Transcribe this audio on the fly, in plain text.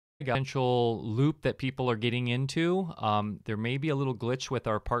potential loop that people are getting into. There may be a little glitch with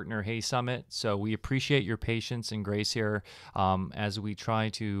our partner Heysummit, so we appreciate your patience and grace here as we try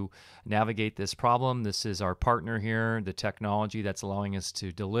to navigate this problem. This is our partner here, the technology that's allowing us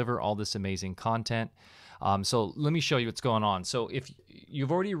to deliver all this amazing content. So let me show you what's going on. So if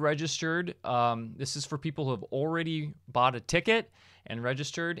you've already registered, this is for people who have already bought a ticket and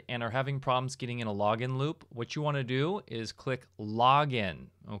registered and are having problems getting in a login loop. What you want to do is click login,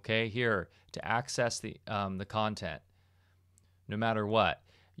 okay, here to access the content. No matter what,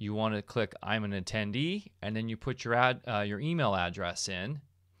 you want to click I'm an attendee, and then you put your email address in.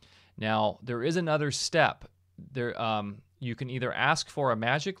 Now there is another step there. You can either ask for a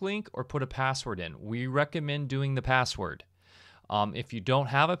magic link or put a password in. We recommend doing the password. If you don't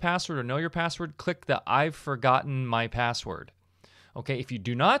have a password or know your password, click the I've forgotten my password. Okay, if you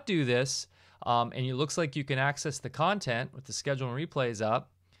do not do this, and it looks like you can access the content with the schedule and replays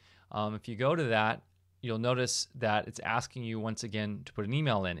up, if you go to that, you'll notice that it's asking you once again to put an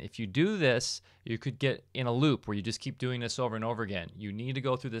email in. If you do this, you could get in a loop where you just keep doing this over and over again. You need to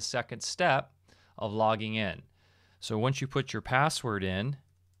go through the second step of logging in. So once you put your password in,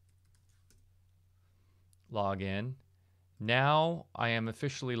 log in, now I am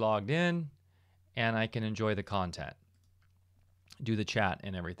officially logged in and I can enjoy the content, do the chat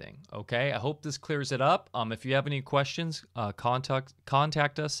and everything. Okay, I hope this clears it up. If you have any questions,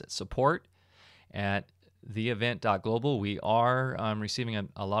 contact us at support@theevent.global. We are receiving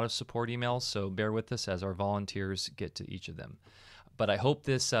a lot of support emails, so bear with us as our volunteers get to each of them. But I hope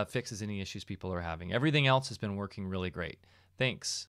this fixes any issues people are having. Everything else has been working really great. Thanks.